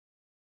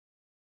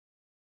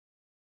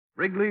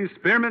Wrigley's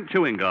Spearmint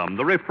Chewing Gum,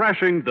 the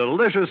refreshing,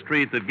 delicious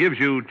treat that gives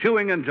you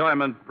chewing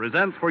enjoyment,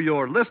 presents for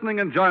your listening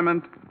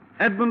enjoyment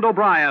Edmund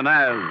O'Brien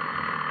as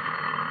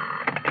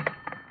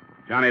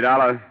Johnny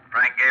Dollar.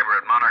 Frank Gaber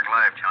at Monarch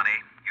Life, Johnny.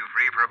 You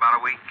free for about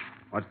a week?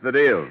 What's the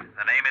deal?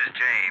 The name is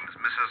James,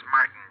 Mrs.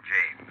 Martin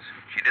James.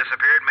 She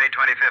disappeared May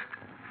 25th.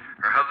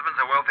 Her husband's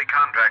a wealthy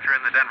contractor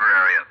in the Denver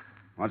area.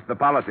 What's the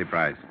policy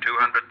price?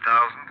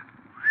 $200,000.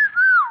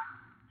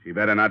 She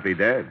better not be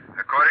dead.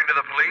 According to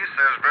the police,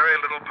 there's very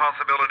little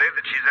possibility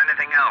that she's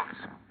anything else.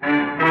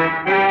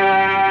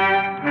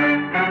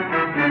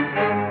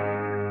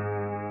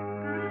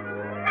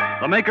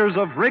 the makers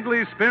of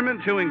Wrigley's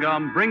Spearmint Chewing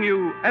Gum bring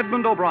you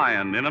Edmund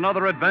O'Brien in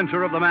another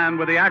adventure of the man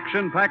with the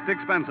action-packed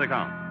expense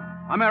account.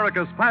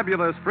 America's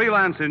fabulous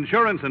freelance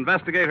insurance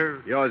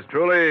investigator. Yours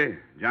truly,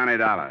 Johnny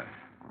Dollar.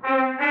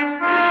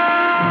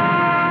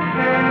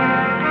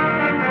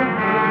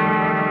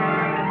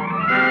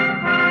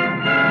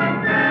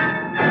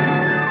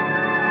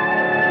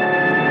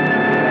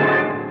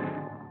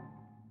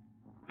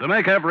 To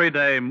make every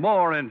day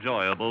more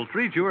enjoyable,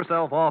 treat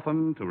yourself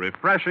often to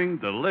refreshing,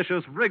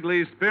 delicious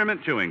Wrigley's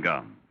Spearmint Chewing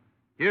Gum.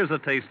 Here's a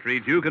taste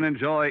treat you can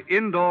enjoy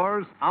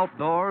indoors,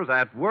 outdoors,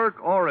 at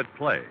work, or at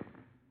play.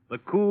 The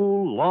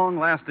cool,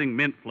 long-lasting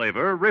mint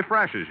flavor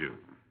refreshes you.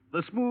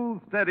 The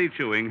smooth, steady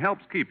chewing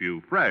helps keep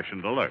you fresh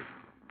and alert.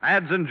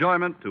 Adds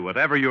enjoyment to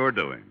whatever you're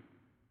doing.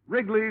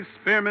 Wrigley's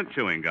Spearmint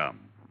Chewing Gum.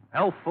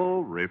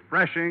 Healthful,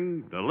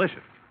 refreshing, delicious.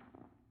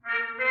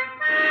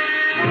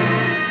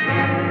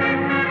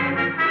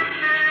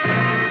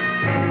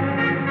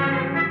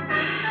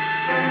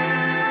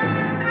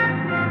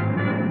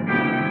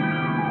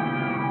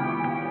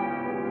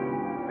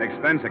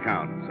 Expense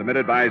account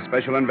submitted by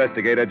Special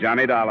Investigator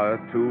Johnny Dollar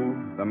to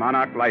the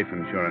Monarch Life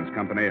Insurance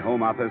Company,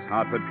 Home Office,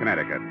 Hartford,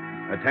 Connecticut.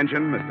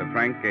 Attention, Mr.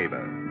 Frank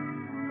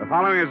Gaber. The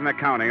following is an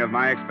accounting of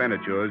my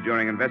expenditures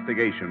during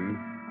investigation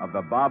of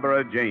the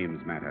Barbara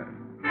James matter.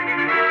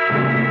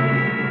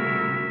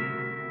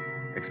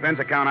 Expense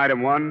account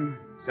item 1,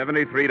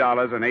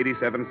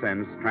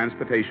 $73.87,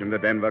 transportation to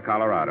Denver,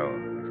 Colorado.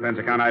 Expense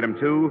account item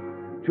 2,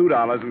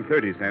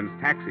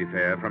 $2.30, taxi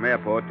fare from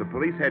airport to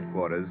police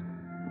headquarters,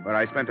 where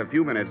I spent a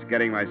few minutes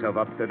getting myself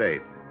up to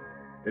date.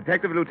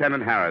 Detective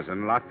Lieutenant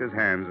Harrison locked his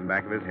hands in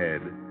back of his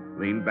head,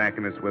 leaned back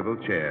in a swivel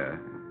chair,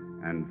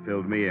 and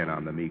filled me in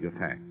on the meager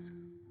facts.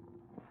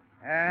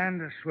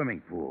 And a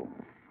swimming pool.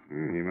 He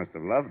must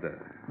have loved her.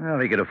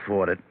 Well, he could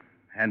afford it.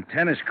 And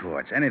tennis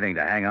courts, anything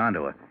to hang on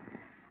to her.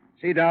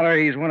 See, Dollar,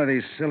 he's one of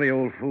these silly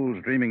old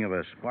fools dreaming of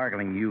a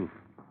sparkling youth.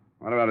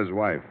 What about his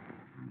wife?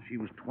 She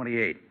was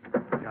 28. I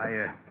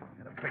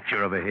got a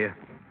picture of her here.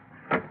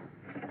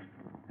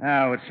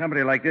 Now, would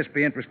somebody like this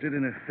be interested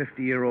in a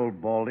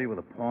 50-year-old baldy with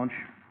a paunch?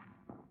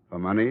 For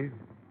money?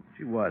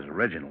 She was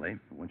originally.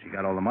 But when she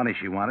got all the money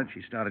she wanted,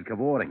 she started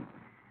cavorting.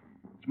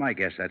 It's my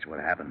guess that's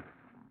what happened.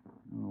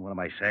 Oh, what am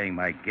I saying?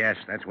 My guess.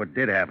 That's what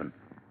did happen.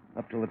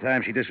 Up till the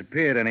time she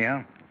disappeared,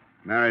 anyhow.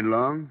 Married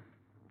long?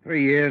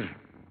 3 years.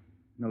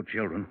 No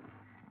children.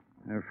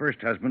 Her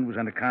first husband was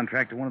under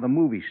contract to one of the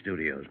movie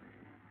studios.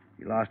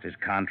 He lost his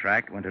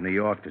contract, went to New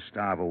York to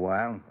starve a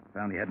while,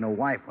 found he had no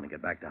wife when he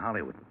got back to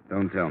Hollywood.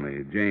 Don't tell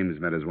me. James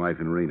met his wife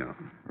in Reno.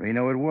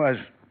 Reno it was.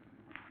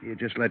 He had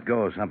just let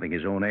go of something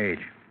his own age.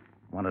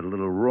 Wanted a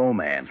little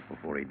romance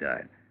before he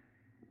died.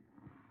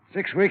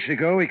 6 weeks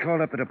ago, he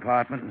called up the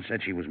department and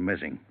said she was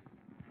missing.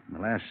 In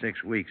the last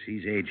 6 weeks,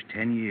 he's aged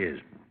 10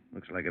 years.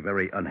 Looks like a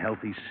very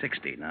unhealthy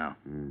 60 now.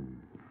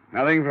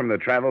 Nothing from the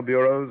travel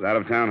bureaus,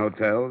 out-of-town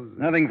hotels?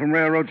 Nothing from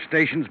railroad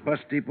stations, bus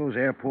depots,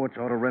 airports,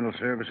 auto rental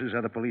services,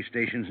 other police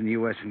stations in the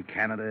U.S. and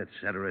Canada, et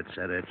cetera, et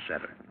cetera, et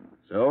cetera.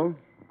 So?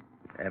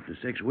 After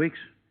 6 weeks,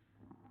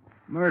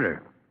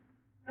 murder.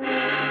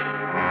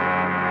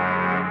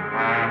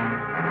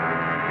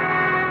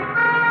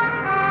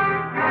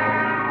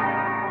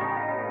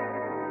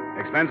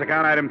 Expense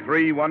account item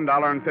 3,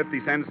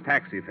 $1.50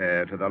 taxi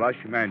fare to the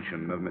lush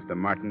mansion of Mr.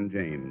 Martin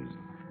James.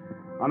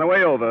 On the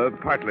way over,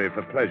 partly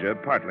for pleasure,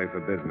 partly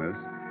for business,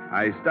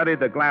 I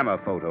studied the glamour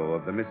photo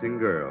of the missing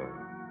girl.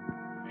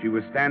 She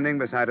was standing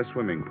beside a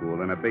swimming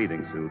pool in a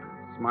bathing suit,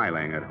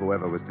 smiling at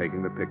whoever was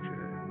taking the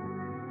picture.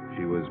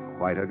 She was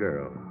quite a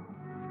girl.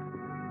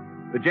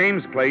 The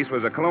James place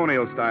was a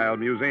colonial-style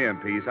museum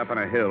piece up on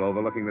a hill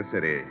overlooking the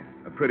city.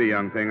 A pretty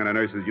young thing in a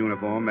nurse's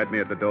uniform met me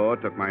at the door,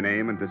 took my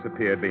name, and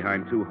disappeared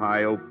behind 2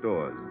 high oak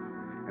doors.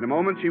 In a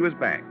moment, she was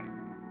back.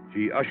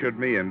 She ushered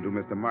me into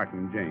Mr.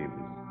 Martin James.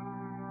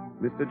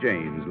 Mr.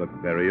 James looked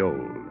very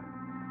old.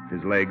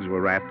 His legs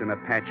were wrapped in a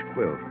patch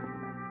quilt.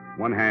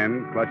 One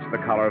hand clutched the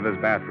collar of his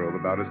bathrobe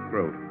about his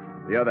throat.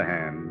 The other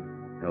hand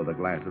held a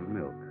glass of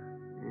milk.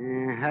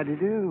 How do you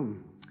do?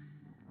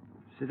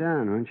 Sit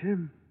down, won't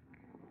you?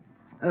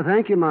 Oh,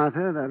 thank you,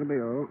 Martha. That'll be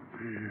all.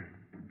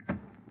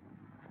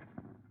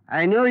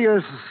 I know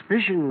your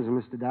suspicions,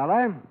 Mr.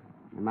 Dollar.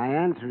 My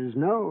answer is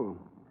no.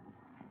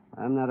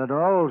 I'm not at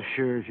all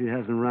sure she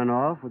hasn't run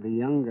off with a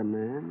younger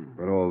man.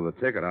 But all the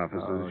ticket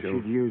officers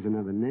show... She'd use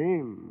another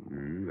name.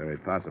 Very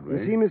possibly.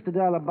 You see, Mr.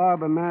 Dollar,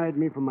 Barbara married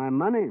me for my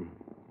money.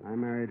 I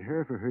married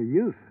her for her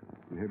youth.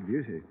 and her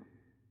beauty.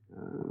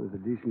 It was a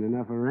decent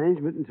enough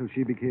arrangement until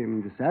she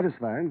became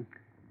dissatisfied.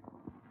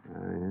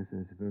 Yes,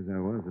 I suppose I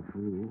was a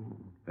fool.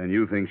 Then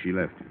you think she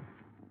left you?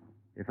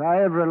 If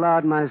I ever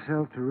allowed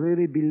myself to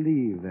really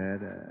believe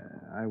that,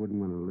 I wouldn't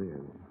want to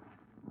live.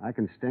 I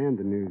can stand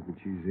the news that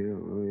she's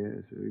ill, oh,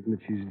 yes, or even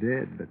that she's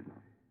dead, but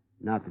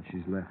not that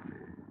she's left me.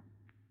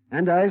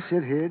 And I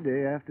sit here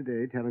day after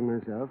day telling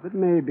myself that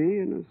maybe,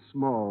 in a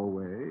small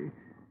way,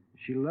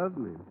 she loved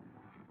me.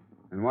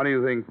 And what do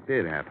you think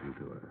did happen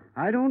to her?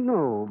 I don't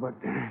know, but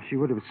she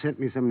would have sent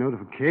me some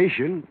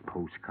notification,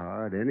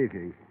 postcard,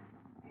 anything.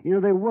 You know,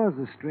 there was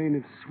a strain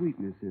of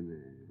sweetness in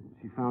there.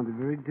 She found it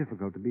very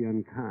difficult to be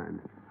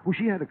unkind. Oh,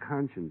 she had a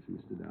conscience,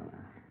 Mr.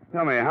 Dollar.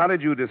 Tell me, how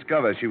did you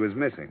discover she was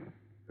missing?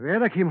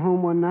 Well, I came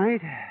home one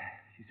night.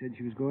 She said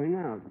she was going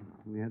out.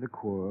 We had a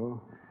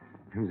quarrel.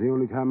 It was the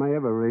only time I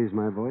ever raised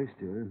my voice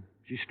to her.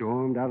 She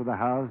stormed out of the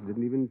house,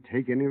 didn't even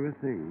take any of her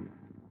things.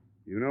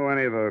 You know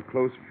any of her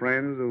close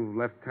friends who've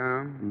left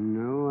town?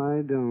 No,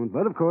 I don't.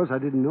 But, of course, I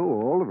didn't know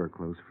all of her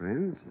close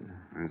friends.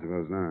 I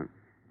suppose not.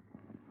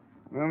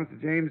 Well, Mr.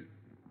 James,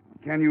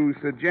 can you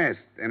suggest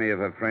any of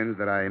her friends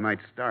that I might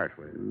start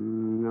with?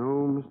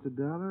 No, Mr.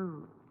 Dollar.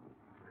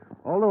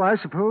 Although I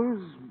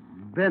suppose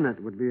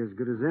Bennett would be as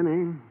good as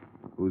any.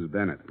 Who's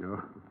Bennett?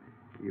 Oh,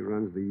 he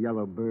runs the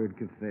Yellow Bird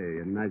Cafe,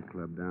 a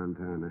nightclub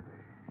downtown.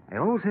 I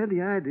always had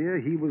the idea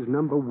he was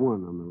number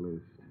one on the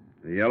list.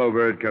 The Yellow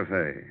Bird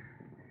Cafe.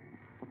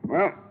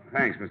 Well,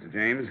 thanks, Mr.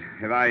 James.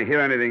 If I hear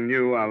anything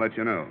new, I'll let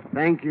you know.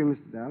 Thank you,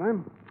 Mr. Dollar.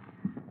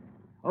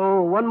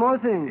 Oh, one more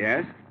thing.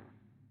 Yes?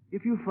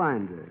 If you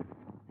find her,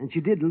 and she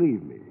did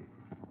leave me,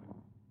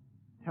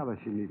 tell her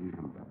she needn't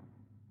come back.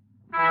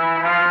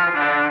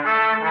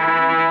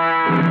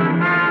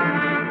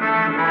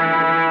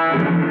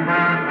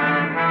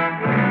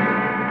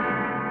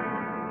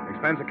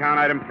 Expense account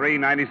item 3,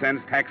 90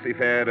 cents taxi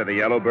fare to the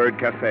Yellow Bird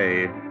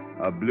Cafe,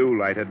 a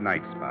blue-lighted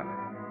night spot.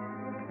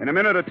 In a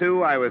minute or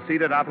two, I was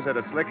seated opposite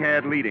a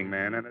slick-haired leading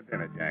man in a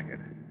dinner jacket.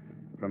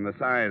 From the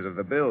size of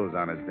the bills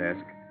on his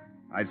desk,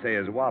 I'd say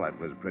his wallet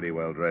was pretty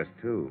well dressed,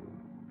 too.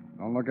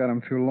 Don't look at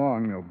them too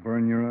long. They'll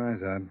burn your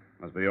eyes out.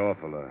 Must be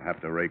awful to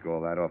have to rake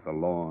all that off the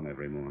lawn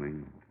every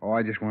morning. Oh,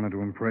 I just wanted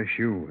to impress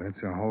you.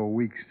 That's a whole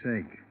week's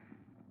take.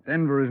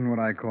 Denver isn't what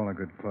I call a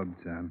good club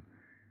town.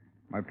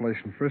 My place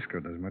in Frisco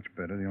does much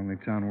better. The only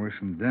town worse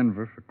than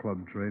Denver for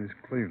club trade is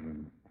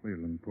Cleveland.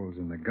 Cleveland pulls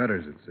in the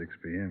gutters at 6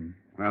 p.m.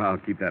 Well, I'll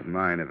keep that in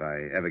mind if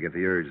I ever get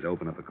the urge to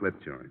open up a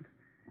clip joint.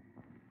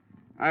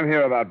 I'm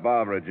here about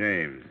Barbara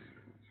James.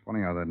 It's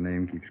funny how that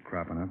name keeps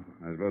cropping up.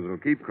 I suppose it'll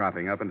keep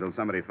cropping up until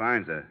somebody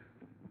finds her.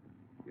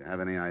 You have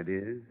any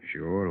ideas?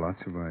 Sure,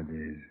 lots of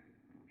ideas.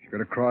 She could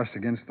have crossed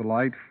against the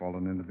light,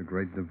 fallen into the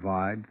Great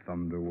Divide,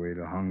 thumbed her way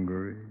to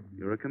Hungary.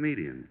 You're a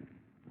comedian.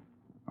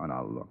 Oh,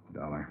 now, look,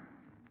 Dollar.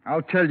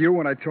 I'll tell you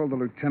what I told the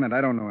lieutenant. I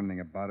don't know anything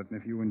about it, and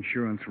if you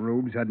insurance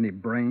rubes had any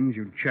brains,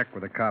 you'd check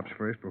with the cops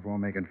first before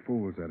making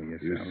fools out of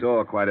yourself. You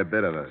saw quite a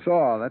bit of her.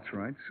 Saw, that's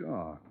right,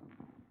 saw.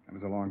 That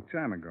was a long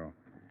time ago.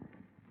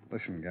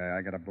 Listen, guy,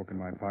 I got a book in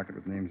my pocket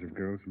with names of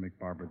girls to make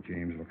Barbara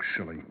James look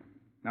silly.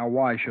 Now,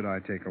 why should I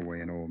take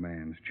away an old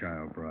man's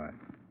child bride?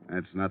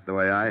 That's not the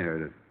way I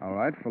heard it. All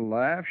right, for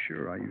laughs,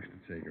 sure, I used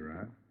to take her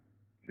out.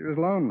 She was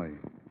lonely.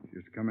 She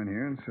used to come in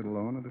here and sit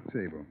alone at a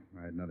table.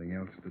 I had nothing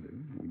else to do.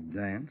 We'd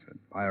dance. I'd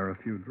buy her a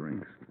few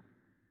drinks.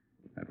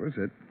 That was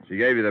it. She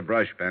gave you the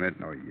brush, Bennett.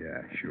 Oh,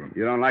 yeah, sure.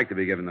 You don't like to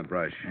be given the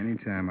brush.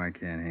 Anytime I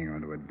can't hang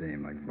on to a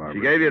dame like Barbara.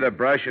 She gave you the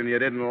brush and you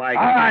didn't like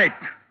All it. right!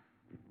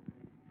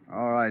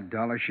 All right,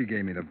 Dollar, she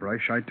gave me the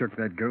brush. I took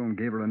that girl and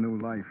gave her a new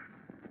life.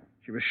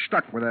 She was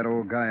stuck with that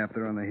old guy up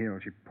there on the hill.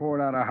 She poured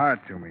out her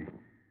heart to me.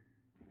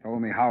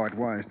 Told me how it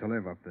was to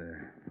live up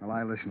there. Well,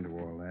 I listened to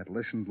all that.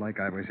 Listened like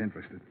I was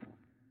interested.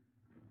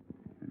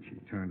 And she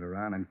turned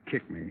around and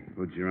kicked me.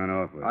 Who'd you run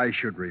off with? I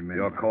should remember.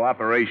 Your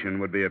cooperation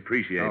would be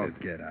appreciated.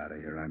 Oh, get out of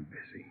here. I'm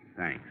busy.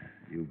 Thanks.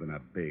 You've been a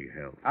big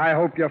help. I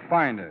hope you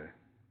find her.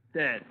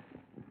 Dead.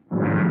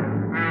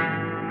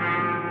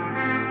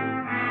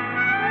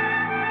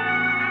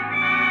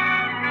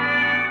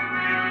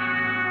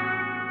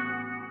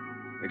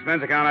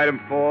 Expense account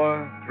item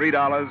 4,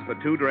 $3 for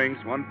 2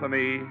 drinks, 1 for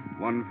me,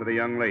 1 for the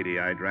young lady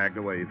I dragged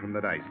away from the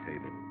dice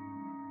table.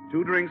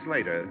 2 drinks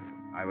later,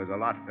 I was a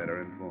lot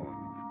better informed.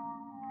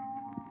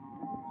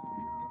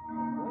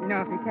 You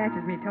know, if he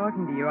catches me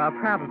talking to you, I'll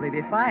probably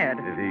be fired.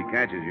 If he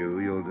catches you,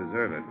 you'll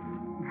deserve it.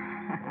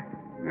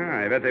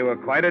 I bet they were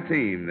quite a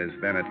team, this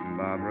Bennett and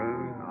Barbara.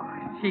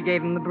 Oh, she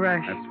gave him the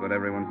brush. That's what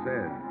everyone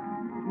said.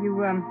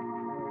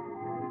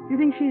 You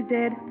think she's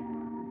dead?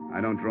 I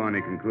don't draw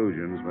any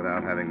conclusions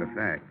without having the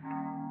facts.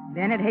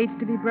 Bennett hates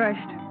to be brushed.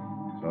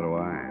 So do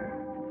I.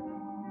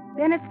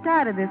 Bennett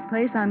started this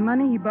place on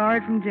money he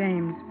borrowed from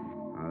James.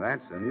 Now,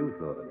 that's a new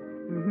thought.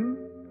 Mm-hmm.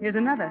 Here's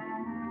another.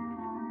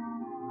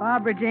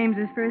 Barbara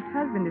James's first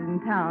husband is in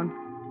town.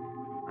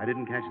 I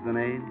didn't catch the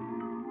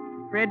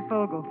name? Fred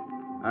Fogel.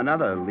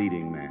 Another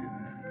leading man.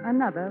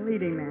 Another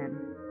leading man.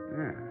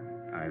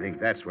 Yeah, I think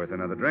that's worth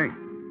another drink.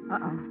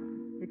 Uh-oh.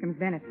 Here comes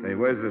Bennett. Say,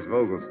 where's this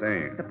Vogel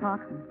staying? The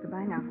Parkson.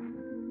 Goodbye now.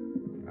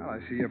 Well, I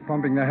see you're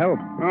pumping the help.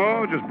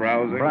 Oh, just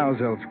browsing.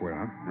 Browse elsewhere,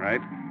 huh?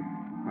 Right.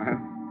 Well,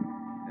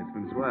 it's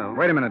been swell.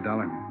 Wait a minute,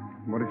 Dollar.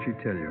 What did she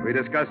tell you? We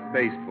discussed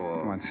baseball.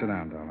 Come on, sit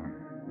down, Dollar.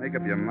 Make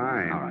up your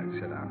mind. All right,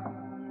 sit down.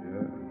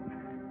 Sure.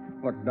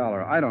 Look,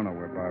 Dollar, I don't know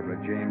where Barbara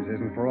James is,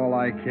 and for all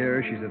I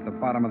care, she's at the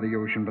bottom of the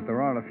ocean, but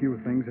there are a few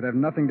things that have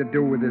nothing to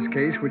do with this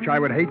case which I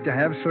would hate to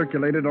have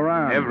circulated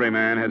around. Every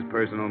man has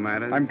personal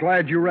matters. I'm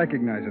glad you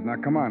recognize it. Now,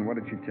 come on, what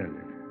did she tell you?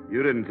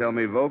 You didn't tell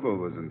me Vogel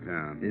was in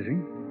town. Is he?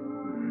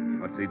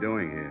 What's he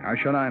doing here? How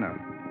should I know?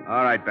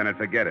 All right, Bennett,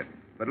 forget it.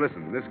 But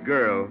listen, this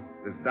girl,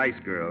 this Dice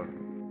girl,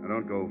 I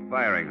don't go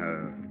firing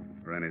her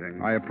for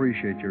anything. I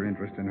appreciate your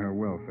interest in her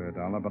welfare,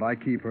 Dollar, but I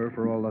keep her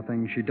for all the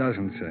things she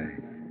doesn't say.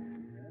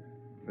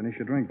 Finish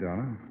your drink,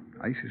 Dollar.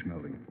 Ice is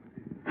melting.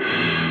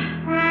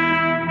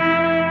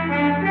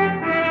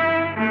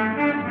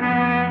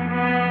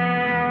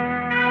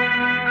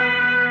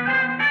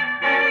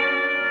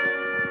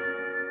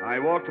 I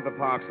walked to the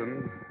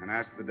Parkson and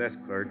asked the desk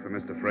clerk for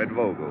Mr. Fred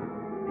Vogel.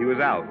 He was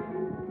out.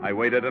 I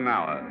waited an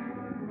hour.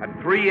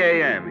 At 3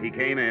 a.m., he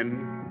came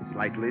in,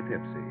 slightly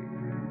tipsy.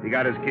 He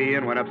got his key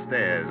and went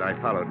upstairs. I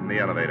followed in the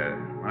elevator.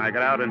 When I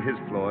got out on his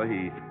floor,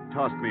 he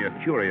tossed me a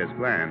curious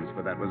glance,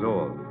 but that was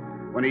all.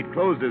 When he'd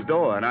closed his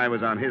door and I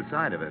was on his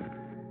side of it,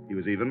 he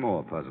was even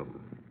more puzzled.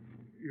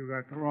 You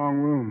got the wrong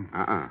room.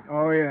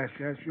 Oh, yes,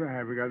 that's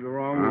right. We got the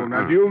wrong room.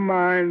 Now, Uh-uh. do you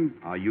mind?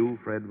 Are you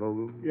Fred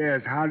Vogel?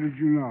 Yes, how did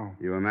you know?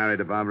 You were married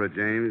to Barbara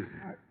James?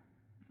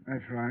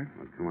 That's right.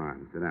 Well, come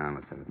on, sit down.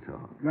 Let's have a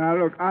talk. Now,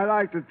 look, I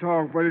like to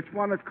talk, but it's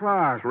 1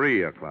 o'clock.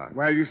 3 o'clock.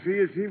 Well, you see,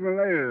 it's even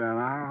later then.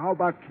 How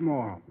about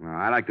tomorrow? Well,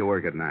 I like to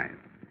work at night.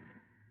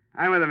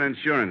 I'm with an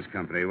insurance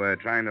company. We're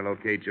trying to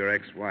locate your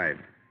ex-wife.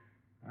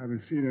 I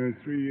haven't seen her in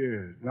 3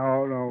 years.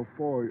 No,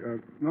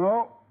 4.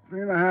 No,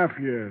 3.5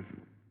 years.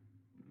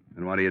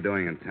 And what are you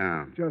doing in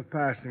town? Just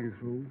passing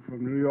through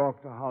from New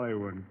York to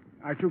Hollywood.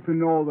 I took the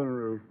northern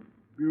route.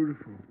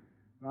 Beautiful.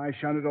 I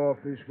shunted off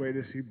this way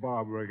to see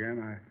Barbara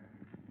again. I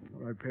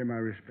thought I'd pay my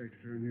respects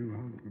to her new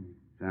husband.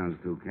 Sounds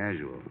too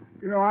casual.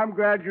 You know, I'm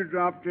glad you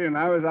dropped in.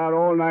 I was out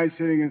all night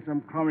sitting in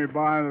some crummy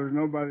bar, and there was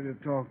nobody to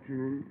talk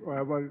to.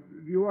 But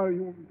you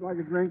like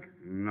a drink?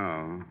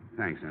 No,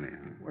 thanks anyhow.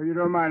 Well, you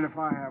don't mind if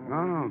I have one?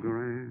 Oh, go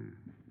right ahead.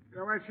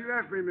 Yeah, when she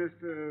left me,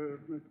 Mr.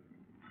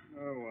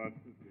 Oh, what?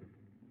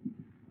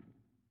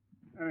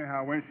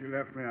 Anyhow, when she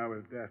left me, I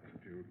was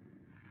destitute.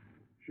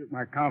 Shook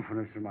my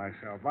confidence in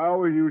myself. I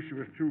always knew she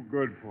was too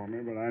good for me,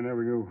 but I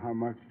never knew how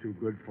much too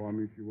good for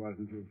me she was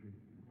until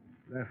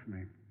she left me.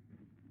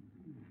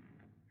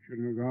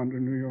 Shouldn't have gone to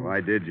New York. Why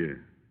did you?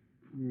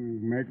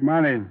 Make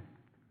money.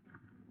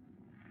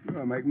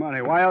 Sure, make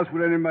money. Why else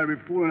would anybody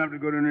be fool enough to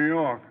go to New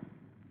York?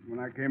 When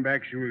I came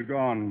back, she was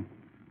gone.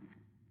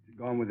 She'd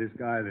gone with this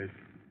guy, this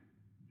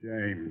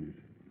James.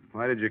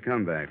 Why did you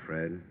come back,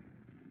 Fred?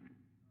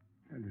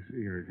 Had to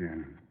see her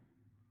again.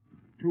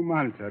 2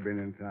 months I've been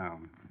in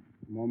town.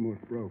 I'm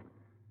almost broke.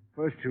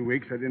 First 2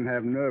 weeks, I didn't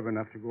have nerve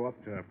enough to go up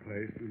to her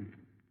place, and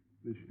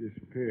then she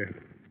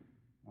disappeared.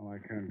 Now I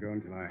can't go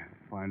until I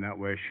find out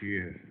where she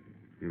is.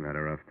 You've had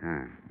a rough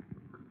time.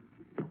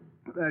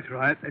 That's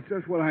right. That's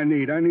just what I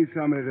need. I need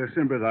somebody to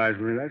sympathize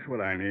with me. That's what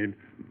I need.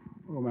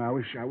 Oh, man, I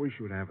wish you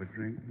would have a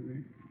drink with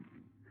me.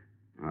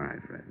 All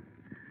right, Fred.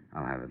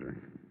 I'll have a drink.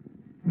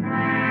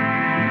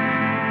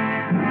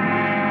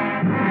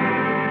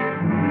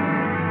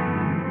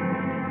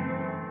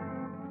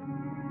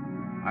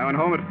 I went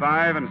home at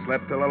 5 and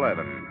slept till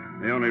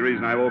 11. The only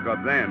reason I woke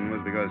up then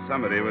was because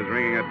somebody was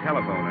ringing a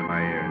telephone in my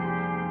ears.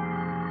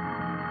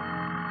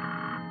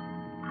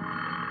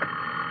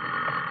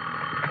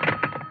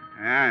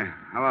 Yeah,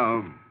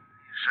 hello.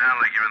 You sound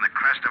like you're in the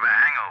crest of a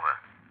hangover.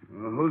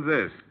 Who's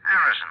this?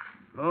 Harrison,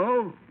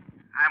 Oh?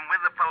 I'm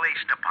with the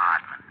police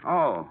department.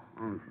 Oh,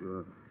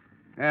 sure.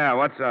 Yeah,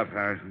 what's up,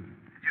 Harrison?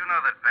 Did you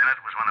know that Bennett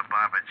was one of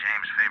Barbara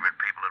James' favorite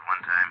people at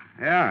one time?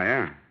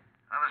 Yeah.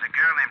 Well, there's a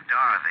girl named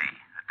Dorothy,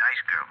 a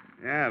Dice girl.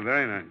 Yeah,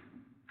 very nice.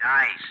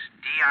 Dice.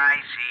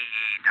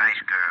 D-I-C-E,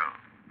 Dice girl.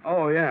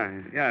 Oh,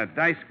 yeah,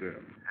 Dice girl.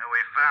 We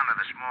found her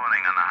this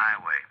morning on the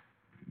highway.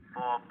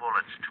 4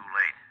 bullets too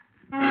late.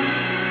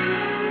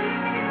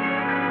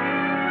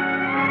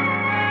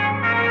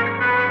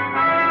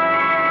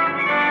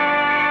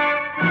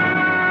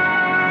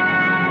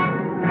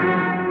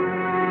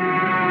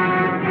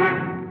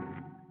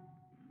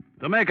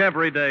 To make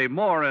every day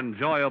more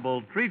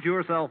enjoyable, treat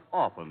yourself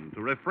often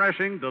to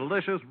refreshing,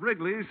 delicious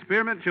Wrigley's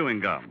Spearmint Chewing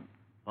Gum.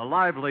 The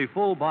lively,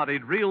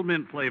 full-bodied real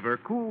mint flavor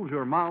cools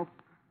your mouth,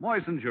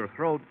 moistens your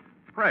throat,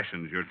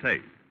 freshens your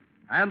taste.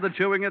 And the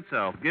chewing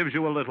itself gives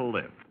you a little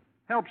lift,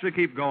 helps you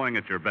keep going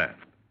at your best.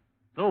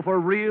 So for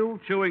real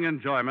chewing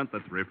enjoyment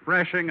that's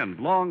refreshing and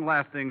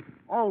long-lasting,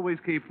 always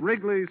keep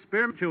Wrigley's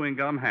Spearmint Chewing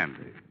Gum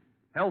handy.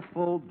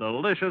 Healthful,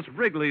 delicious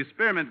Wrigley's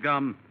Spearmint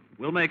Gum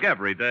will make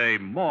every day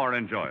more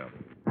enjoyable.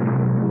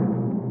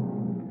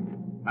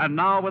 And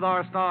now, with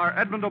our star,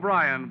 Edmund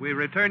O'Brien, we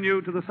return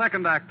you to the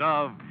second act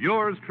of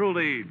Yours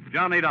Truly,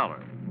 Johnny Dollar.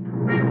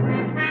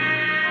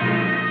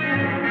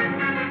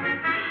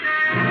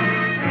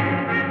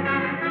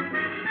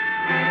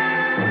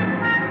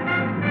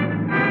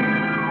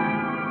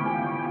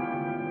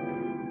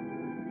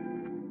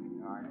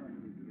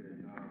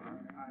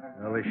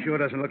 it sure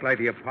doesn't look like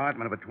the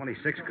apartment of a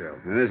 26 girl.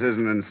 And this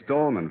isn't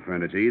installment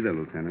furniture either,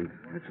 Lieutenant.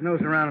 Let's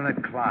nose around in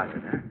that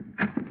closet, huh?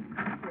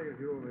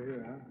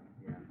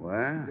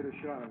 What?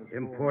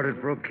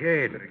 Imported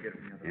brocade.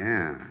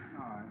 Yeah.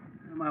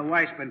 My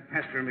wife's been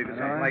pestering me for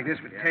something like this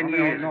for 10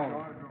 years.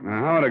 Now,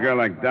 how would a girl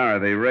like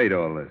Dorothy rate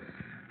all this?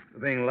 For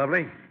being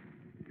lovely?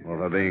 Well,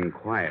 for being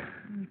quiet.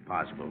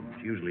 Possible.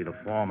 It's usually the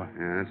former.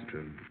 Yeah, that's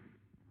true.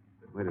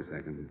 Wait a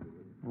second.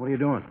 What are you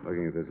doing?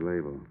 Looking at this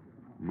label.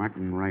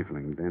 Martin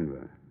Rifling,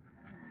 Denver.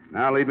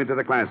 Now lead me to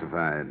the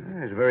classified.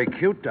 Yeah, it's very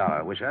cute,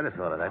 Dollar. Wish I'd have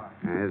thought of that.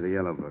 Here's the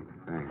yellow book.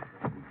 Thanks.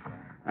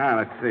 Now,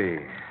 let's see.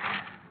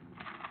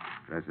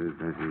 Dresses.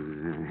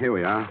 Here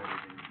we are.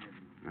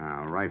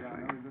 Now,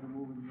 Rifling.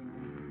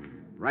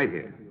 Right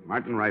here.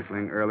 Martin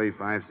Rifling, early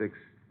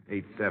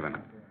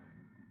 5687.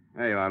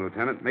 There you are,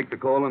 Lieutenant. Make the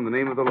call in the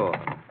name of the law.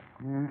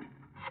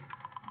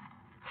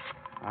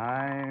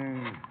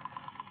 5,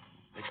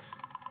 6,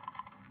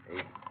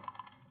 8,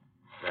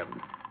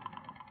 7.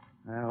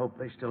 I hope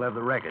they still have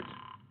the records.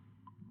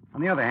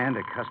 On the other hand,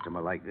 a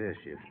customer like this,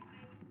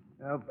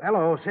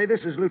 hello, say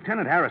this is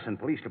Lieutenant Harrison,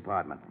 Police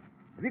Department.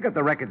 Have you got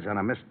the records on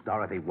a Miss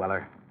Dorothy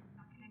Weller?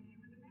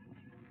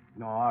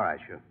 No, all right,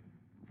 sure.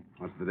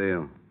 What's the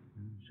deal?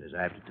 Says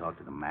I have to talk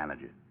to the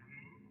manager.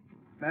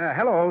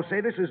 Hello,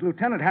 say this is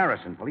Lieutenant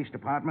Harrison, Police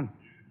Department.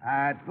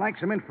 I'd like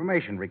some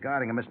information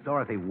regarding a Miss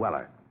Dorothy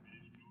Weller.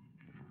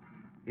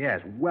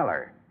 Yes,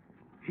 Weller.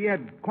 She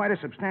had quite a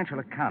substantial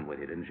account with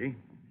you, didn't she?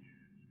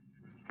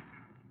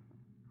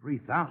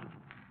 3,000.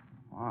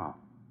 Wow.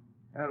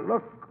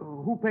 Look,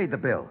 who paid the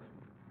bills?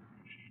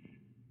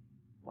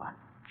 What?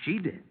 She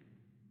did?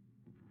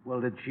 Well,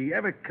 did she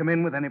ever come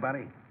in with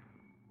anybody?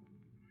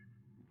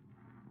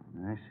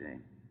 I see.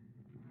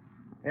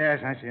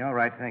 Yes, I see. All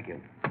right, thank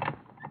you.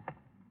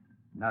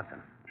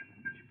 Nothing.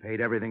 She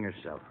paid everything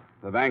herself.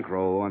 The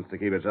bankroll wants to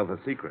keep itself a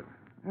secret.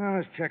 Well,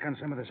 let's check on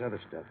some of this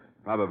other stuff.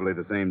 Probably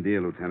the same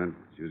deal, Lieutenant.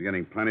 She was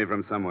getting plenty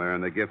from somewhere,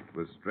 and the gift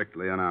was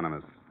strictly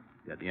anonymous.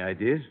 Got any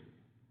ideas?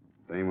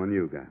 Same one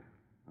you got.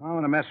 I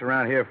want to mess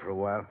around here for a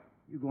while.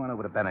 You go on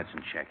over to Bennett's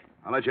and check.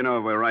 I'll let you know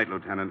if we're right,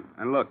 Lieutenant.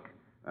 And look,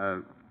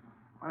 why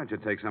don't you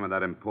take some of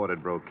that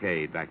imported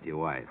brocade back to your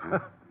wife? Huh?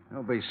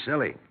 Don't be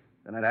silly.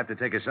 Then I'd have to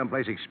take her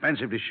someplace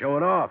expensive to show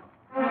it off.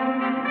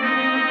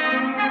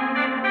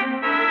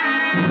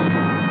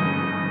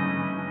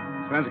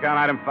 Expense account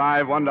item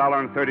 5,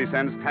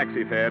 $1.30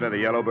 taxi fare to the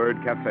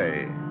Yellowbird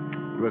Cafe.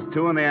 It was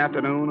 2 in the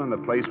afternoon, and the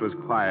place was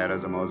quiet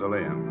as a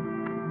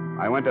mausoleum.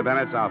 I went to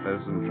Bennett's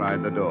office and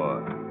tried the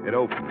door. It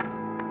opened.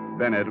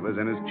 Bennett was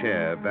in his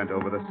chair, bent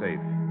over the safe.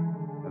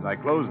 As I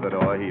closed the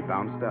door, he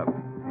bounced up.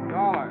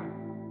 Dollar.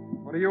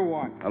 What do you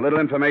want? A little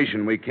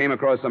information. We came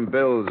across some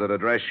bills at a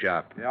dress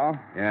shop. Yeah?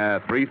 Yeah,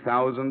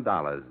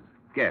 $3,000.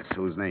 Guess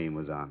whose name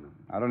was on them.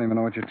 I don't even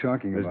know what you're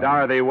talking It was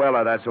about. Dorothy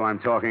Weller, that's who I'm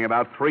talking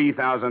about.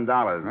 $3,000.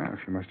 Well,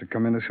 she must have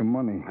come into some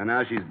money. And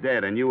now she's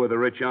dead, and you were the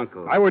rich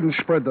uncle. I wouldn't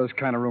spread those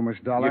kind of rumors,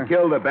 Dollar. You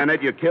killed her,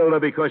 Bennett. You killed her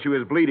because she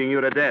was bleeding you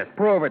to death.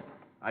 Prove it.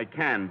 I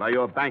can, by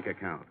your bank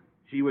account.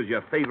 She was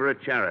your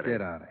favorite charity.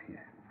 Get out of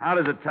here. How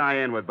does it tie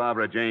in with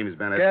Barbara James,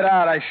 Bennett? Get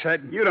out, I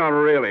said. You don't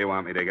really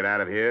want me to get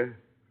out of here.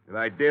 If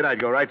I did, I'd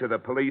go right to the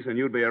police, and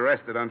you'd be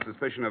arrested on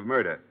suspicion of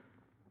murder.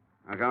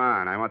 Now, come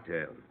on. I want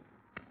tales.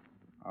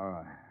 All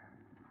right.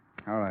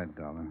 All right,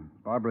 darling.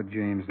 Barbara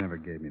James never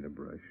gave me the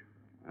brush.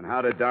 And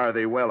how did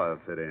Dorothy Weller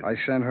fit in? I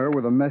sent her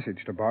with a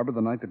message to Barbara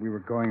the night that we were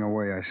going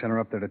away. I sent her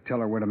up there to tell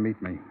her where to meet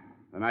me.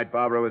 The night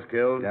Barbara was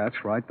killed? Yeah,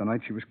 that's right. The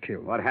night she was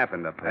killed. What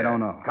happened up there? I don't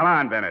know. Come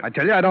on, Bennett. I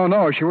tell you, I don't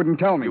know. She wouldn't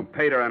tell me. You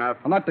paid her enough.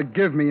 Well, not to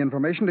give me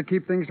information, to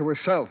keep things to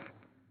herself.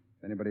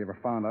 If anybody ever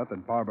found out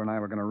that Barbara and I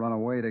were going to run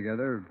away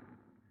together.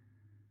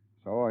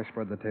 So I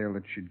spread the tale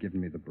that she'd given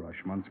me the brush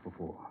months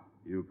before.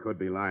 You could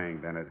be lying,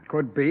 Bennett.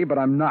 Could be, but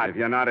I'm not. If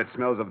you're not, it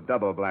smells of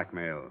double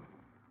blackmail.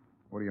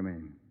 What do you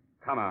mean?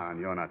 Come on,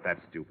 you're not that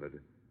stupid.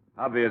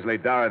 Obviously,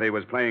 Dorothy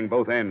was playing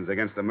both ends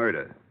against the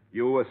murder.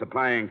 You were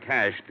supplying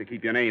cash to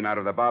keep your name out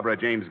of the Barbara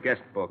James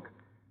guest book.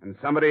 And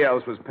somebody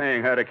else was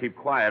paying her to keep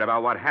quiet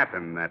about what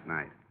happened that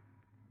night.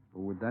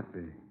 Who would that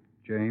be?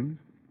 James?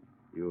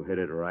 You hit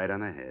it right on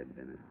the head,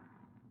 Bennett.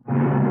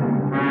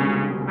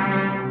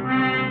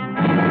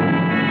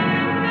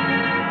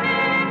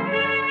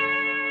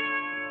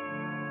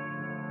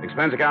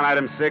 Expense account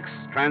item 6,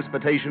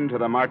 transportation to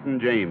the Martin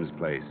James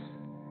place.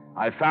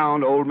 I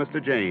found old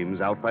Mr.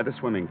 James out by the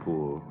swimming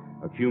pool,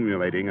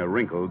 accumulating a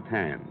wrinkled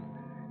tan.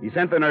 He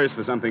sent the nurse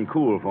for something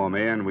cool for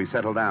me, and we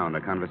settled down to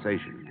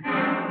conversation.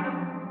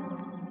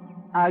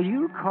 Are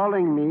you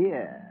calling me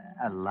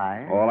a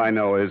liar? All I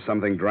know is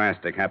something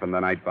drastic happened the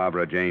night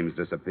Barbara James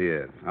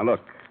disappeared. Now,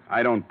 look,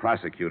 I don't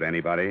prosecute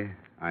anybody.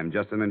 I'm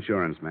just an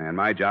insurance man.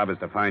 My job is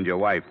to find your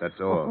wife, that's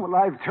all. Well,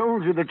 I've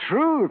told you the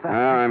truth.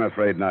 I'm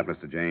afraid not,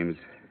 Mr. James.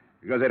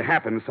 Because it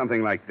happened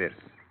something like this.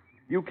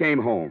 You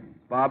came home.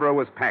 Barbara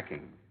was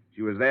packing.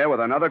 She was there with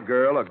another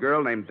girl, a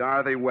girl named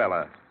Dorothy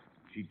Weller.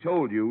 She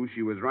told you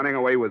she was running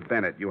away with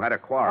Bennett. You had a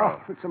quarrel.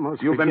 Oh, it's the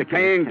most You've been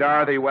ridiculous paying thing.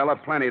 Dorothy Weller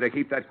plenty to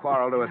keep that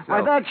quarrel to herself.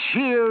 Why, that's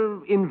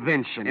sheer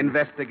invention.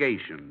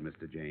 Investigation,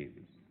 Mr. James.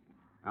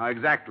 Now,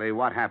 exactly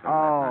what happened that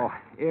Oh,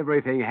 night?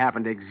 everything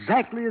happened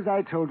exactly as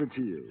I told it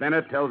to you.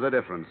 Bennett tells a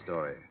different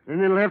story.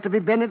 And it'll have to be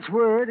Bennett's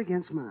word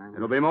against mine.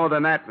 It'll be more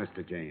than that,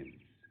 Mr. James.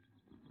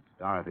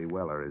 Dorothy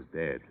Weller is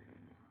dead.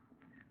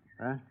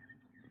 Huh?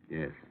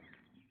 Yes.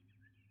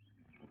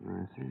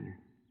 I see.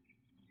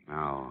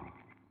 Now,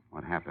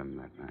 what happened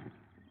that night?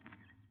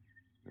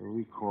 So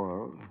we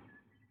quarreled.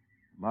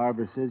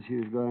 Barbara said she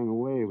was going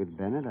away with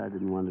Bennett. I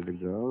didn't want her to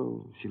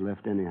go. She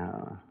left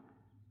anyhow.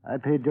 I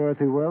paid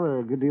Dorothy Weller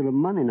a good deal of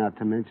money, not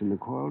to mention the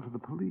quarrel, to the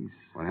police.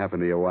 What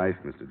happened to your wife,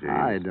 Mr. James?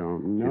 I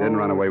don't know. You didn't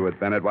run away with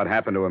Bennett. What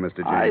happened to her, Mr.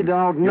 James? I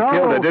don't know. You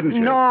killed her, didn't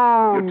you?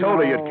 No, You told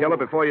her no. you'd kill her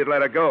before you'd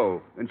let her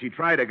go. Then she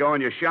tried to go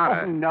and you shot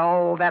her. Oh,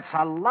 no, that's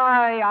a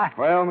lie.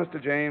 Well,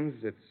 Mr.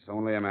 James, it's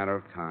only a matter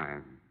of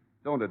time.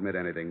 Don't admit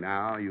anything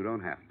now. You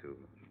don't have to.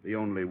 The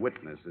only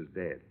witness is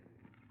dead.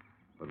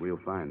 But we'll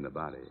find the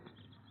body.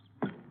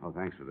 Oh,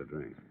 thanks for the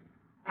drink.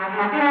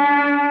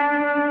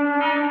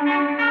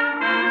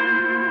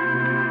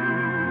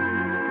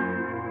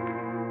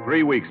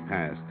 3 weeks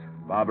passed.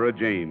 Barbara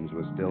James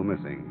was still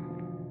missing.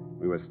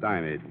 We were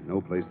stymied,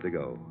 no place to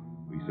go.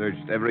 We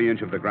searched every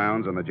inch of the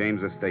grounds on the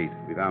James estate.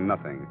 We found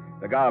nothing.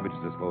 The garbage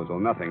disposal,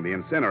 nothing. The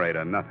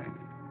incinerator, nothing.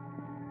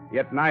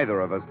 Yet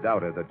neither of us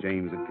doubted that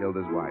James had killed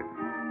his wife.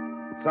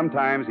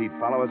 Sometimes he'd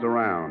follow us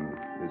around,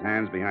 his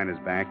hands behind his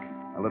back,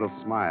 a little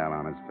smile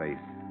on his face.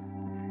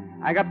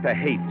 I got to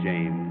hate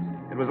James.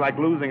 It was like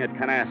losing at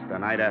canasta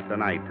night after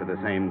night to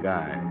the same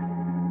guy.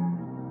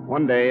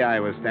 One day I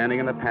was standing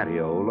in the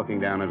patio looking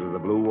down into the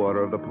blue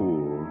water of the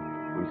pool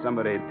when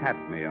somebody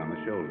tapped me on the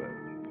shoulder.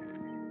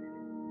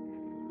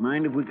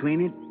 Mind if we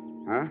clean it?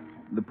 Huh?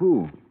 The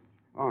pool.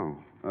 Oh,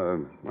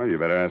 well, you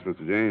better ask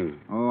Mr. James.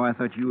 Oh, I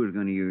thought you was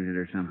going to use it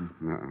or something.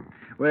 No.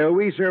 Well,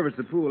 we service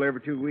the pool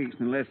every 2 weeks.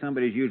 Unless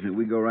somebody's using it,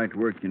 we go right to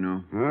work, you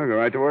know. Well, go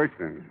right to work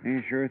then.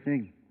 Yeah, sure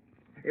thing.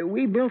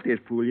 We built this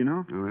pool, you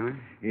know. Oh, really?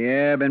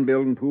 Yeah, I've been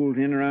building pools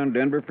in and around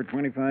Denver for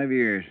 25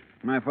 years.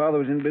 My father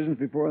was in business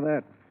before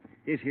that.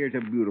 This here's a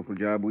beautiful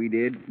job we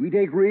did. We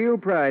take real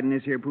pride in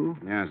this here pool.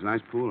 Yeah, it's a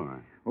nice pool, all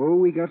right. Oh,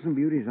 we got some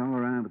beauties all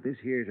around, but this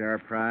here's our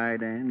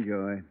pride and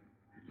joy.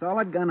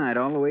 Solid gunite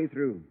all the way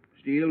through.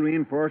 Steel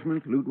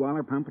reinforcements,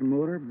 Lutweiler pump and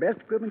motor, best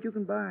equipment you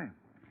can buy.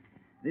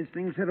 This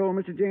thing set old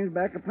Mr. James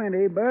back a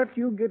plenty, but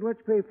you get what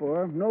you pay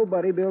for.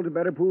 Nobody builds a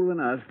better pool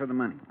than us for the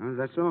money. Oh, is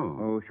that so?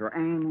 Oh, sure,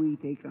 and we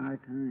take our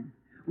time.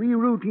 We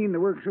routine the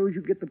work so as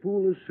you get the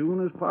pool as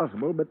soon as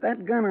possible, but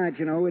that gunite,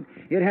 you know,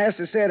 it has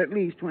to set at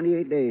least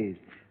 28 days.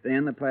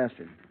 Then the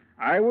plaster.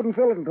 I wouldn't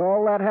fill it until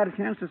all that had a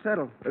chance to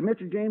settle, but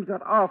Mr. James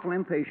got awful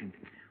impatient.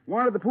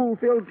 Wanted the pool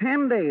filled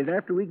 10 days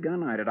after we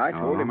gun-nighted. I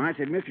told him, I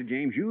said, Mr.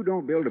 James, you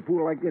don't build a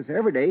pool like this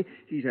every day.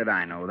 He said,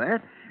 I know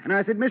that. And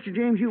I said, Mr.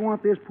 James, you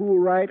want this pool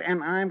right,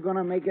 and I'm going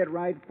to make it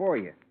right for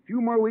you. A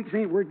few more weeks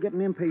ain't worth getting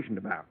impatient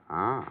about.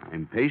 Ah,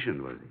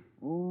 impatient, was he?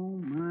 Oh,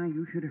 my,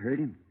 you should have heard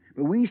him.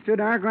 But we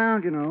stood our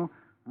ground, you know.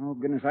 Oh,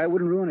 goodness, I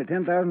wouldn't ruin a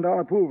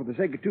 $10,000 pool for the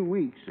sake of 2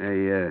 weeks.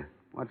 Hey,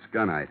 what's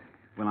gunite?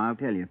 Well, I'll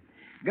tell you.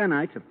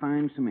 Gunite's a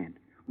fine cement.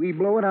 We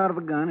blow it out of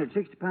a gun at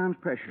 60 pounds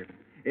pressure.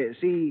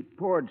 See,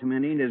 poured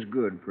cement ain't as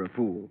good for a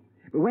pool.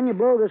 But when you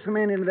blow the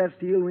cement into that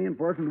steel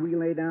reinforcement we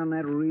lay down,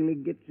 that really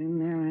gets in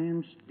there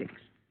and sticks.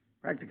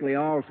 Practically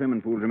all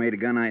swimming pools are made of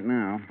gunite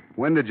now.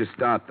 When did you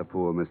start the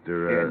pool,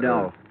 Mr.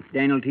 Dolph.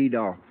 Daniel T.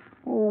 Dolph.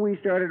 Oh, we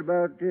started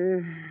about,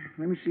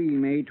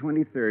 May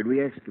 23rd. We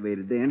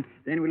excavated then.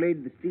 Then we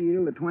laid the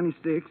steel, the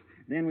 26th.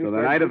 Then we So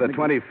the night of the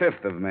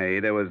 25th of May,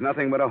 there was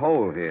nothing but a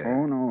hole here.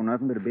 Oh, no,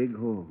 nothing but a big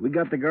hole. We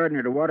got the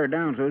gardener to water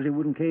down so as he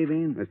wouldn't cave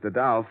in. Mr.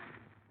 Dolph,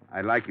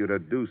 I'd like you to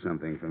do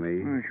something for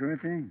me. Oh, sure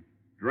thing.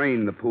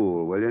 Drain the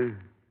pool, will you?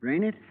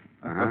 Drain it?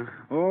 Uh-huh.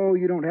 Oh,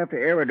 you don't have to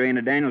aerodrain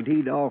a Daniel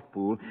T. Dolph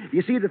pool.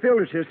 You see, the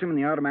filter system and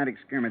the automatic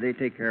skimmer, they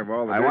take care of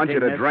all the I dirt. want you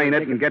to That's drain why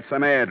it and get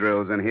some air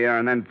drills in here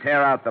and then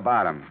tear out the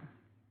bottom.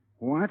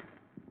 What?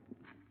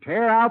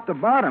 Tear out the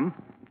bottom?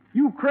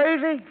 You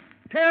crazy?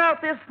 Tear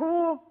out this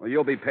pool? Well,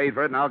 you'll be paid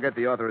for it, and I'll get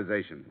the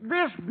authorization.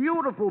 This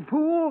beautiful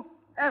pool?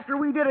 After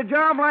we did a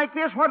job like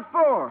this, what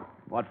for?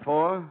 What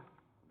for?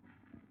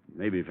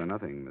 Maybe for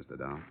nothing, Mr.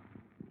 Dolph.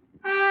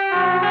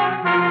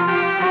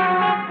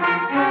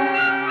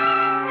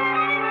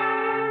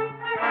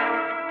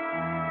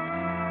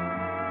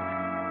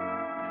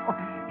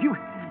 You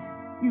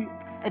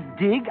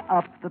dig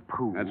up the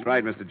pool? That's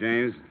right, Mr.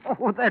 James.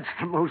 Oh, that's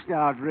the most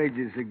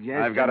outrageous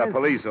suggestion. I've got a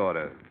police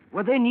order.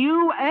 Well, then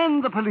you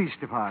and the police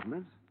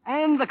department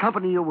and the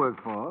company you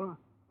work for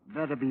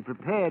better be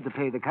prepared to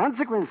pay the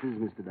consequences,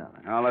 Mr.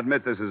 Dollar. I'll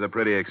admit this is a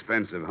pretty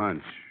expensive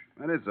hunch,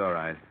 but it's all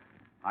right.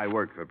 I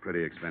work for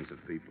pretty expensive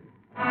people.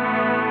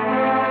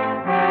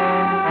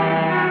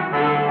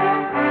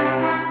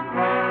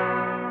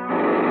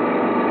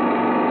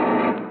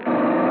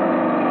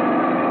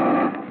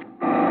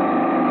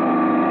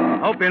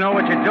 Hope you know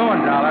what you're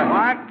doing, Dollar.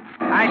 What?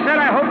 I said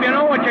I hope you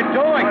know what you're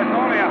doing. Well, it's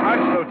only a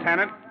hunch,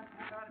 Lieutenant.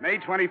 May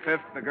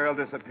 25th, the girl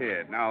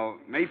disappeared. Now,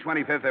 May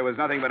 25th, there was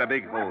nothing but a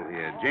big hole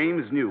here.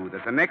 James knew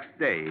that the next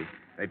day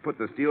they'd put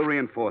the steel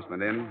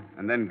reinforcement in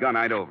and then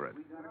gunite over it.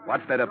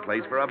 What better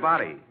place for a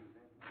body?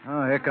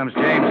 Oh, here comes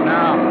James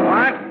now.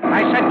 What?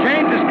 I said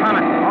James is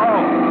coming.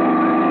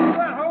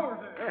 Oh.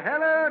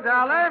 Hello,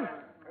 darling.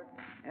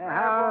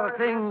 How are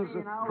things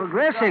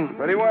progressing?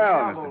 Pretty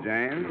well, Mr.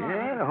 James.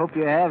 Yeah, I hope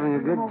you're having a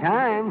good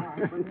time.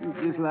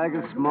 Just like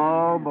a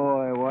small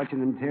boy watching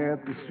them tear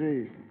up the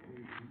street.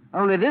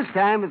 Only this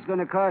time it's going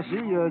to cost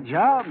you your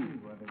job.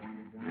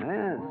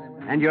 Yes.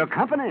 And your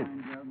company.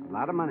 A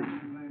lot of money.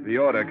 The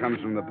order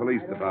comes from the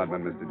police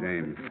department, Mr.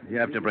 James. You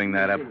have to bring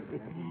that up.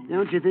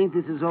 Don't you think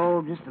this is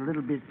all just a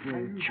little bit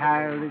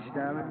childish,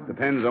 darling?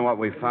 Depends on what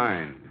we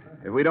find.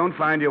 If we don't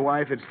find your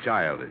wife, it's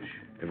childish.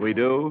 If we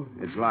do,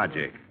 it's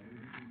logic.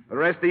 But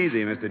rest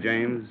easy, Mr.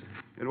 James.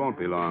 It won't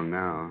be long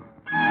now.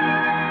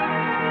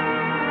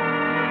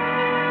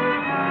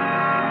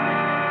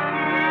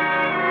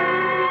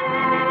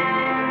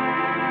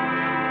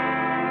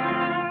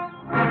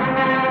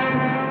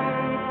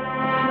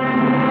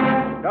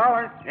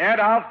 Dollar, Yeah,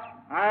 Dolph?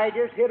 I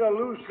just hit a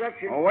loose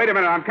section. Oh, wait a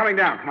minute. I'm coming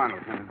down. Come on,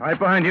 Lieutenant. Right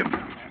behind you.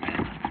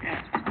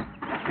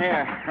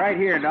 Yeah, right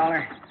here,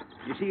 Dollar.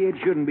 You see, it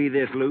shouldn't be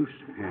this loose.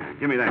 Yeah,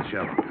 give me that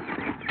shovel.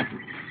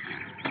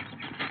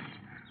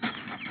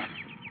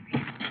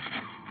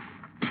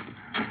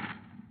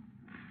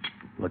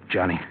 Look,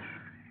 Johnny.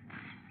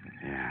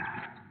 Yeah.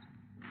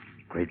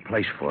 Great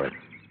place for it.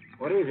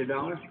 What is it,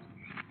 Dollar?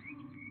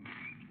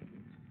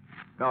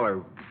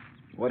 Dollar,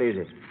 what is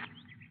it?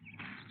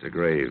 It's a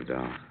grave,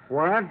 Dolph.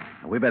 What?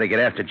 We better get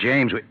after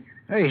James.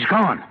 Hey, he's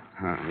gone.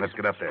 Let's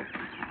get up there.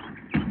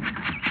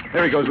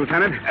 There he goes,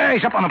 Lieutenant. Hey,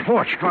 he's up on the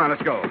porch. Come on,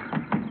 let's go.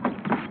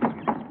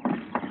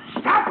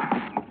 Stop!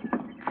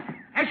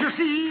 As you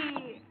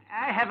see,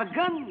 I have a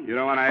gun. You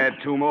don't want to add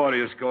 2 more to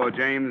your score,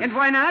 James. And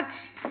why not?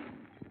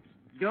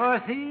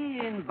 Dorothy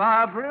and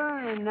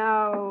Barbara, and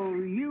now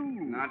you.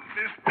 Not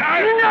this No,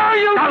 time.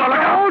 you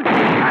don't!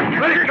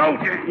 Let it go,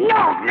 James.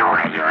 No, you're...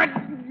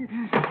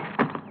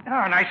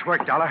 Oh, nice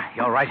work, Dollar.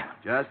 You all right?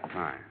 Just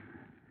fine.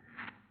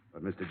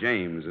 But Mr.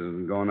 James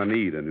isn't going to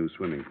need a new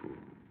swimming pool.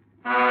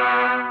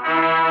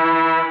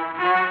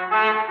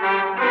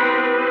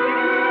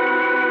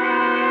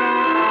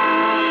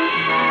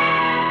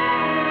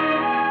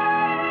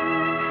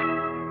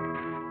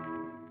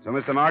 So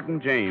Mr.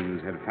 Martin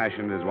James had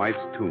fashioned his wife's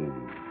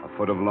tomb, 1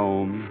 foot of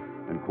loam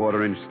and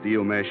 1/4-inch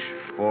steel mesh,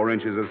 4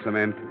 inches of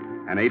cement,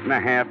 and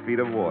 8.5 feet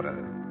of water.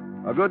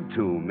 A good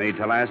tomb made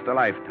to last a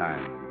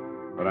lifetime.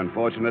 But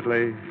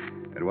unfortunately,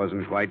 it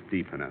wasn't quite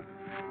deep enough.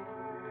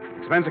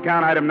 Expense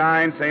account item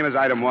 9, same as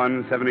item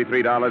 1,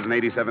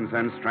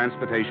 $73.87,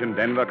 transportation,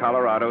 Denver,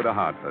 Colorado to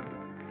Hartford.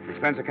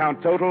 Expense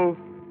account total,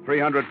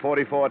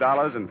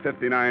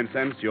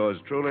 $344.59. Yours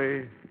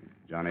truly,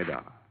 Johnny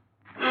Dollar.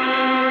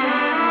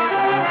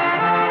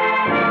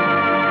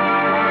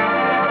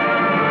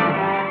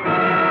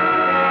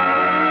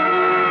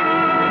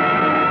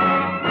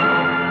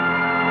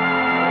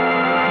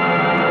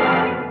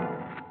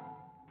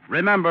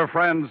 Remember,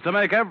 friends, to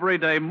make every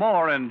day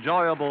more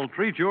enjoyable,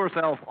 treat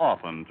yourself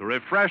often to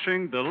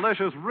refreshing,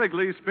 delicious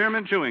Wrigley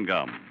Spearmint Chewing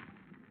Gum.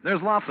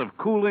 There's lots of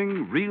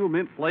cooling, real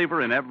mint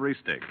flavor in every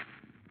stick.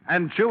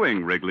 And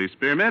chewing Wrigley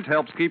Spearmint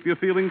helps keep you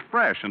feeling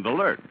fresh and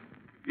alert.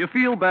 You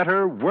feel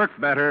better, work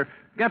better,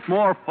 get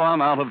more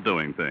fun out of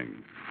doing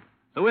things.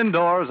 So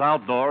indoors,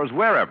 outdoors,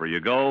 wherever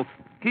you go,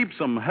 keep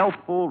some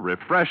healthful,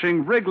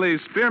 refreshing Wrigley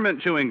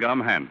Spearmint Chewing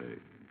Gum handy.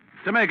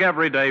 To make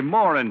every day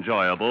more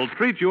enjoyable,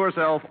 treat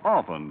yourself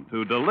often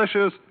to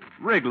delicious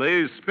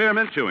Wrigley's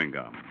Spearmint Chewing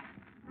Gum.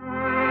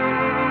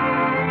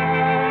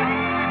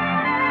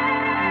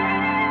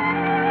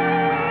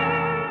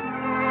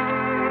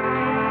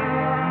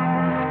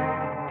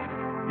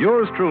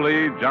 Yours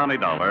truly, Johnny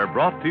Dollar,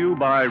 brought to you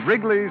by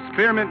Wrigley's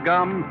Spearmint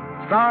Gum,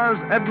 stars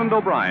Edmund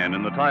O'Brien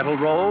in the title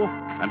role,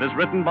 and is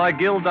written by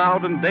Gil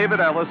Dowd and David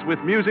Ellis with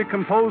music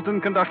composed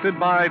and conducted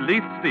by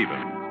Leith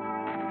Stevens.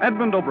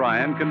 Edmund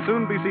O'Brien can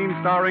soon be seen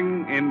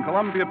starring in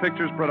Columbia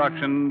Pictures'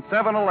 production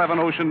 711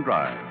 Ocean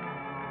Drive.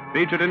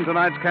 Featured in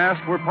tonight's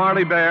cast were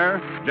Parley Bear,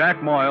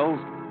 Jack Moyles,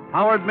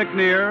 Howard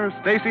McNear,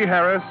 Stacey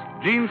Harris,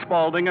 Gene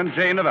Spaulding, and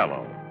Jay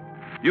Novello.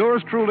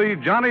 Yours truly,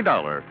 Johnny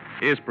Dollar,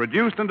 is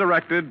produced and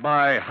directed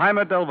by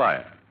Jaime Del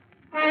Valle.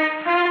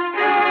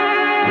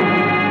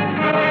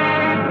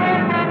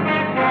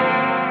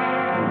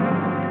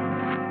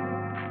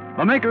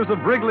 The makers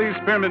of Wrigley's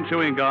Spearmint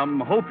Chewing Gum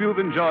hope you've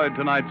enjoyed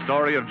tonight's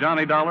story of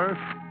Johnny Dollar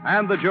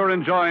and that you're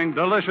enjoying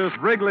delicious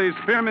Wrigley's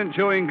Spearmint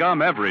Chewing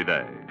Gum every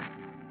day.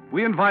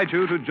 We invite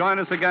you to join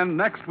us again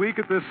next week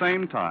at this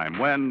same time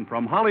when,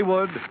 from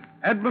Hollywood,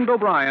 Edmund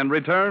O'Brien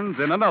returns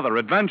in another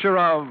adventure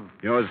of...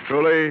 Yours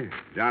truly,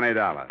 Johnny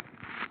Dollar.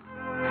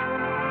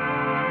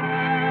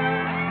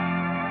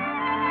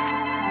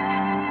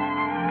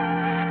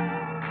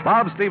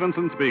 Bob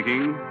Stevenson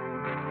speaking.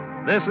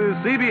 This is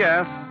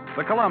CBS,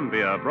 the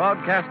Columbia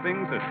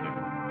Broadcasting System.